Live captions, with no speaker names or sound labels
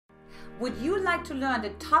Would you like to learn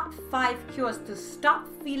the top 5 cures to stop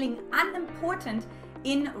feeling unimportant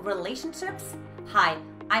in relationships? Hi,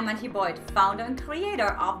 I'm Antje Boyd, founder and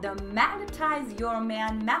creator of the Magnetize Your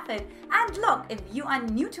Man method. And look, if you are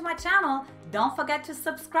new to my channel, don't forget to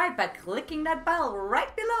subscribe by clicking that bell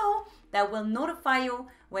right below. That will notify you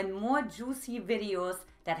when more juicy videos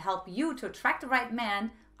that help you to attract the right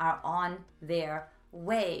man are on their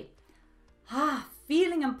way.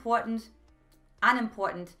 Feeling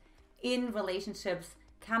unimportant in relationships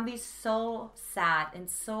can be so sad and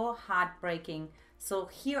so heartbreaking. So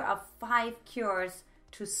here are 5 cures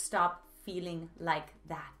to stop feeling like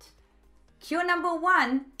that. Cure number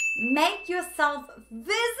 1, make yourself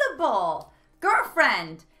visible.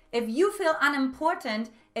 Girlfriend, if you feel unimportant,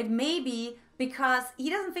 it may be because he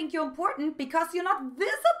doesn't think you're important because you're not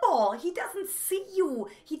visible. He doesn't see you.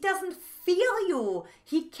 He doesn't feel you.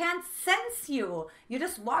 He can't sense you. You're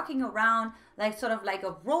just walking around like sort of like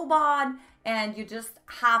a robot, and you just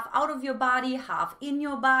half out of your body, half in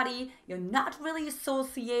your body. You're not really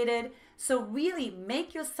associated. So really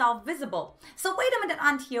make yourself visible. So wait a minute,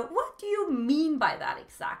 Antje, what do you mean by that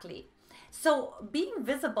exactly? So being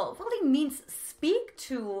visible really means speak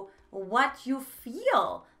to what you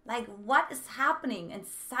feel, like what is happening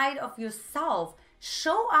inside of yourself.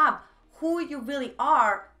 Show up who you really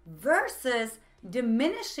are versus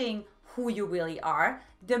diminishing who you really are,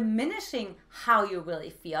 diminishing how you really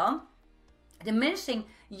feel, diminishing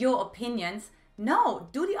your opinions. No,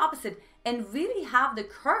 do the opposite and really have the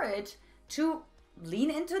courage to lean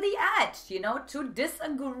into the edge, to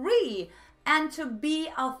disagree and to be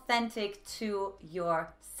authentic to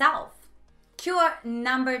yourself. Cure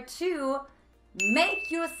number 2,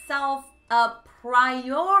 make yourself a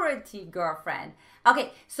priority, girlfriend.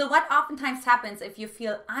 Okay, so what oftentimes happens if you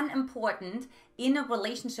feel unimportant in a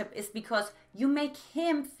relationship is because you make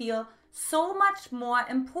him feel so much more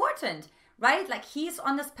important, right? Like he's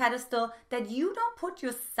on this pedestal that you don't put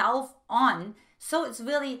yourself on. So it's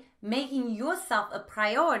really making yourself a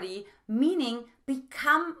priority, meaning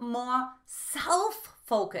become more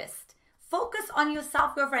self-focused. Focus on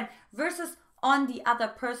yourself, girlfriend, versus on the other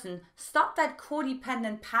person. Stop that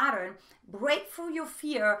codependent pattern. Break through your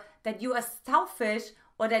fear that you are selfish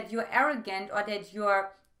or that you're arrogant or that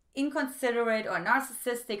you're inconsiderate or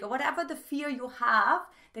narcissistic or whatever the fear you have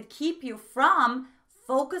that keep you from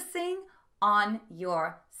focusing on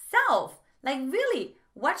yourself. Like really,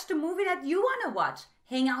 watch the movie that you want to watch.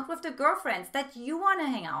 Hang out with the girlfriends that you want to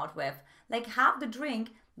hang out with. Like have the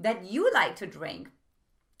drink that you like to drink.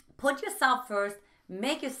 Put yourself first.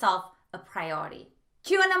 Make yourself a priority.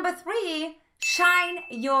 Cure number 3, shine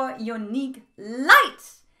your unique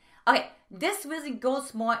light. Okay, this really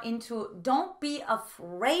goes more into don't be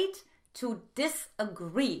afraid to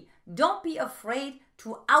disagree. Don't be afraid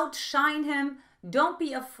to outshine him. Don't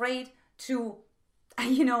be afraid to,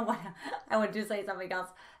 you know what, I would just say something else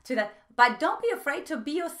to that. But don't be afraid to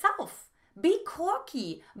be yourself. Be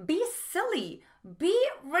quirky, be silly, be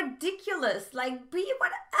ridiculous, like be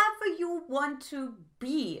whatever you want to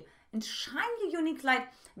be. And shine your unique light.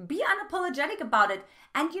 Be unapologetic about it.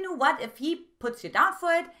 And you know what? If he puts you down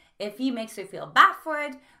for it, if he makes you feel bad for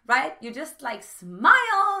it, right? You just like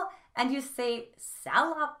smile and you say, "C'est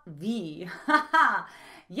la vie."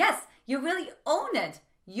 Yes, you really own it.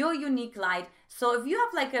 Your unique light. So if you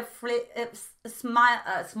have like a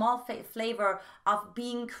small flavor of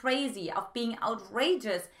being crazy, of being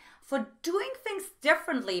outrageous, for doing things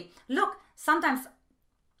differently. Look, sometimes,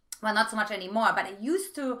 well, not so much anymore, but I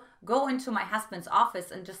used to go into my husband's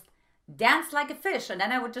office and just dance like a fish. And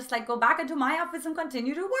then I would just like go back into my office and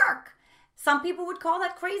continue to work. Some people would call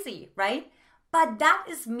that crazy, right? But that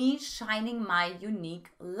is me shining my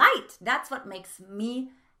unique light. That's what makes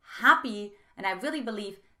me happy. And I really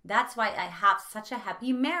believe that's why I have such a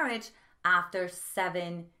happy marriage after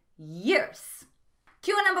 7 years.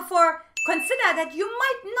 Cure number 4, consider that you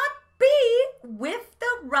might not be with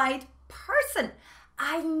the right person.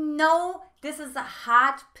 I know this is a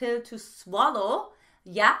hard pill to swallow,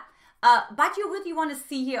 yeah, but you really want to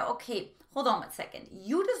see here, okay, hold on a second.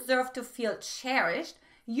 You deserve to feel cherished.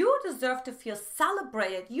 You deserve to feel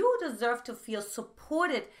celebrated. You deserve to feel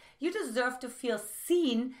supported. You deserve to feel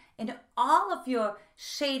seen in all of your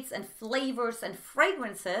shades and flavors and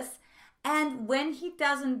fragrances. And when he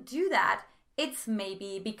doesn't do that, it's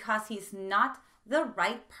maybe because he's not the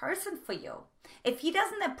right person for you. If he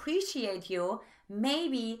doesn't appreciate you,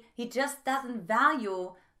 maybe he just doesn't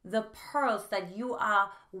value the pearls that you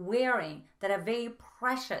are wearing that are very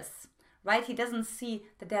precious, right? He doesn't see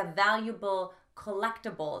that they're valuable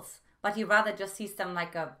collectibles, but he rather just sees them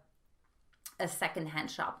like a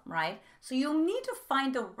secondhand shop, right? So you need to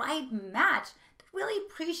find the right match that really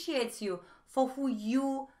appreciates you for who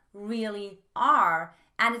you really are.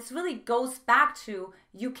 And it really goes back to,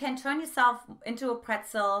 you can turn yourself into a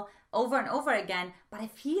pretzel over and over again, but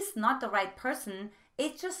if he's not the right person,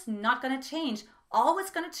 it's just not going to change. All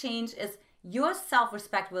it's going to change is your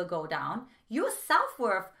self-respect will go down, your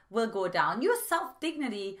self-worth will go down, your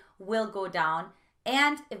self-dignity will go down,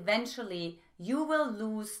 and eventually you will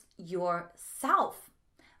lose yourself.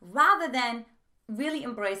 Rather than really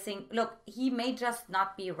embracing, look, he may just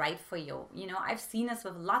not be right for you. You know, I've seen this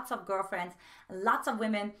with lots of girlfriends, lots of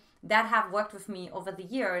women that have worked with me over the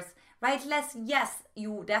years, right? Yes,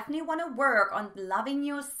 you definitely want to work on loving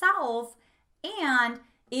yourself. And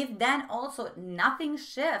if then also nothing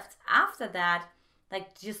shifts after that,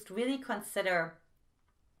 like just really consider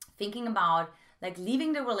thinking about like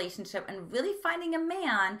leaving the relationship and really finding a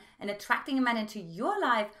man and attracting a man into your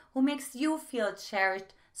life who makes you feel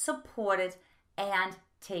cherished, supported, and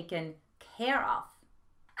taken care of.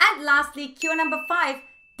 And lastly, cure number 5,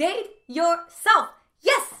 date yourself.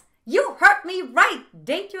 Yes, you heard me right.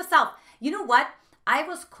 Date yourself. You know what? I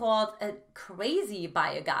was called crazy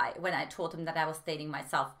by a guy when I told him that I was dating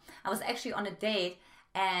myself. I was actually on a date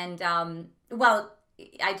and,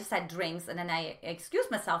 I just had drinks and then I excused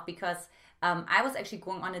myself because I was actually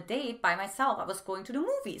going on a date by myself. I was going to the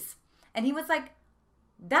movies. And he was like,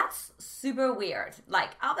 that's super weird.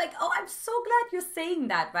 Like, I'm like, oh, I'm so glad you're saying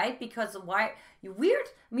that, right? Because weird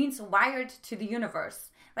means wired to the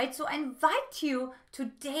universe, right? So I invite you to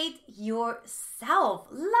date yourself.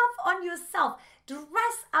 Love on yourself.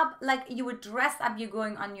 Dress up like you would dress up. You're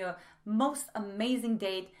going on your most amazing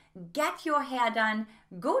date. Get your hair done.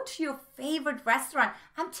 Go to your favorite restaurant.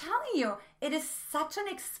 I'm telling you, it is such an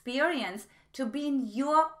experience to be in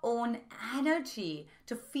your own energy,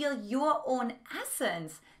 to feel your own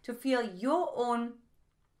essence, to feel your own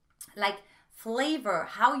like flavor,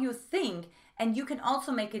 how you think. And you can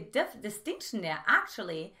also make a distinction there,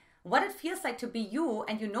 actually, what it feels like to be you.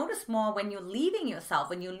 And you notice more when you're leaving yourself,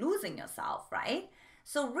 when you're losing yourself, right?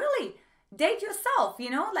 So really, date yourself, you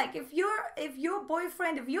know, like if your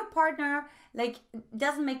boyfriend, if your partner, like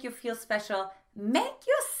doesn't make you feel special, make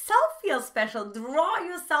yourself feel special. Draw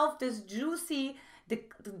yourself this juicy,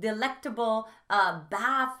 delectable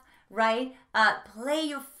bath, right? Play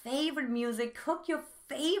your favorite music, cook your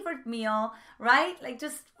favorite meal, right? Like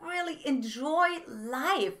just really enjoy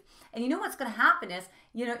life. And you know what's going to happen is,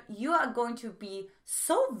 you know, you are going to be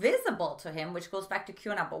so visible to him, which goes back to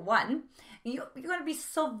cure number 1. You're going to be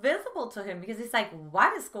so visible to him because he's like,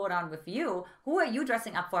 what is going on with you? Who are you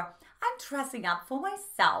dressing up for? I'm dressing up for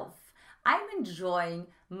myself. I'm enjoying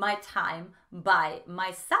my time by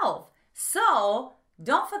myself. So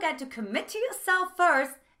don't forget to commit to yourself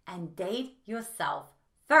first and date yourself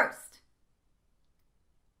first.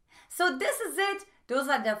 So this is it. Those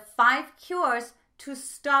are the 5 cures to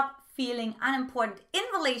stop feeling unimportant in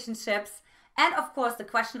relationships. And of course, the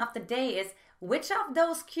question of the day is, which of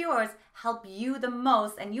those cures help you the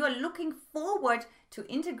most and you are looking forward to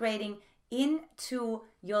integrating into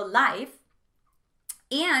your life?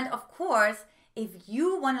 And of course, if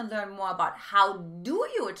you want to learn more about how do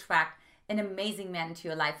you attract an amazing man into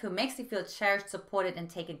your life who makes you feel cherished, supported, and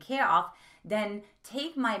taken care of, then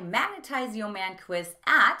take my Magnetize Your Man quiz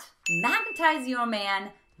at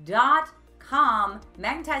magnetizeyourman.com.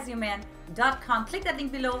 magnetizeyourman.com. Click that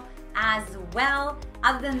link below as well.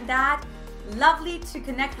 Other than that, lovely to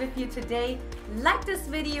connect with you today. Like this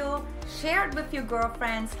video, share it with your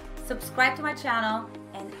girlfriends, subscribe to my channel,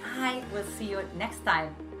 and I will see you next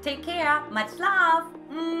time. Take care. Much love.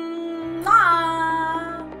 Mwah.